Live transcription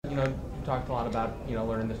know, you talked a lot about,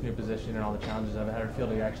 learning this new position and all the challenges of it. How did it feel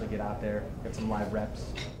to actually get out there, get some live reps?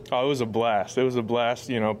 Oh, it was a blast. It was a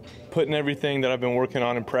blast, putting everything that I've been working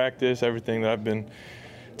on in practice, everything that I've been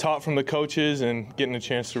taught from the coaches, and getting a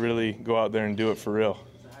chance to really go out there and do it for real.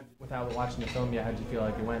 Without watching the film yet, how did you feel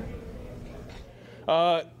like it went?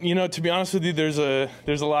 To be honest with you, there's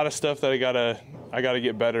a lot of stuff that I gotta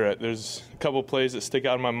get better at. There's a couple plays that stick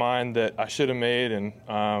out in my mind that I should have made,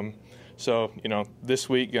 and so this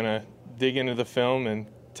week gonna dig into the film and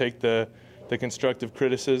take the constructive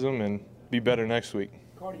criticism and be better next week.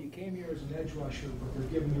 Carter, you came here as an edge rusher, but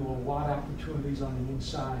they're giving you a lot of opportunities on the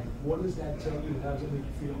inside. What does that tell you? How does it make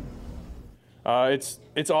you feel?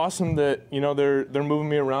 It's awesome that they're moving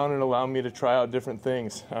me around and allowing me to try out different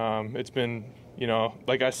things. It's been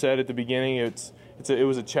like I said at the beginning, it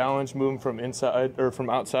was a challenge moving from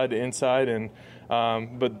outside to inside, and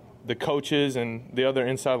but the coaches and the other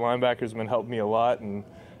inside linebackers have been helping me a lot and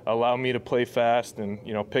allow me to play fast and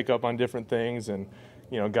pick up on different things, and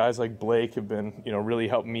guys like Blake have been really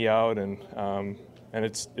helping me out, and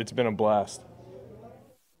it's been a blast.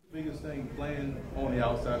 Biggest thing playing on the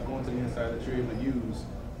outside, going to the inside that you're able to use,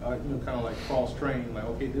 kind of like cross-train, like,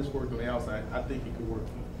 okay, this worked on the outside, I think it could work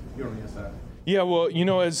here on the inside. Yeah, well,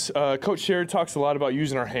 as Coach Sherrod talks a lot about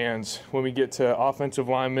using our hands when we get to offensive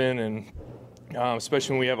linemen, and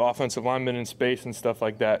especially when we have offensive linemen in space and stuff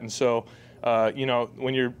like that. And so,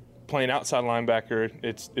 when you're playing outside linebacker,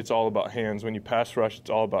 it's all about hands. When you pass rush, it's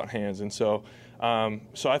all about hands. And so,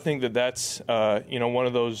 I think that's one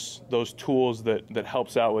of those tools that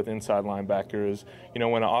helps out with inside linebacker is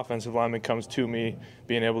when an offensive lineman comes to me,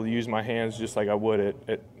 being able to use my hands just like I would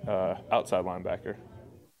at outside linebacker.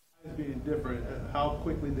 Being different, how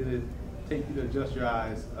quickly did it take you to adjust your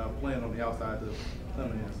eyes playing on the outside to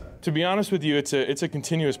playing on the inside? To be honest with you, it's a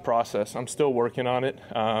continuous process. I'm still working on it.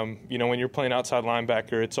 When you're playing outside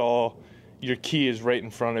linebacker, it's all your key is right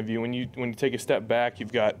in front of you. When you take a step back,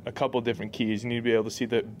 you've got a couple different keys. You need to be able to see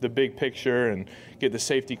the big picture and get the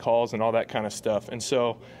safety calls and all that kind of stuff. And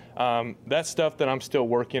so that's stuff that I'm still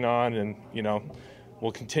working on, and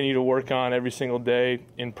we'll continue to work on every single day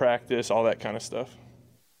in practice, all that kind of stuff.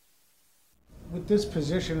 With this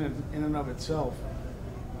position in and of itself,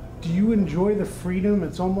 do you enjoy the freedom?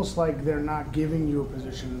 It's almost like they're not giving you a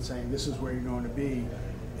position and saying this is where you're going to be.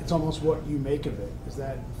 It's almost what you make of it. Is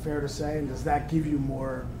that fair to say? And does that give you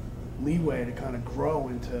more leeway to kind of grow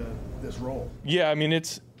into this role? Yeah, I mean,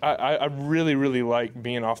 I really, really like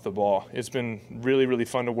being off the ball. It's been really, really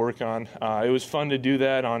fun to work on. It was fun to do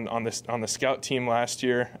that on the scout team last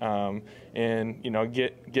year, and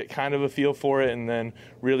get kind of a feel for it, and then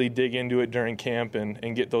really dig into it during camp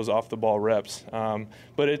and get those off the ball reps.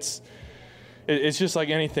 But it's just like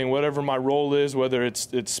anything. Whatever my role is, whether it's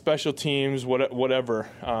special teams, whatever,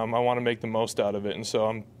 I want to make the most out of it. And so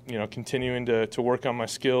I'm continuing to work on my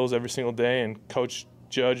skills every single day, and Coach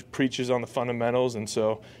Judge preaches on the fundamentals, and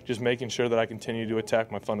so just making sure that I continue to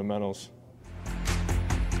attack my fundamentals.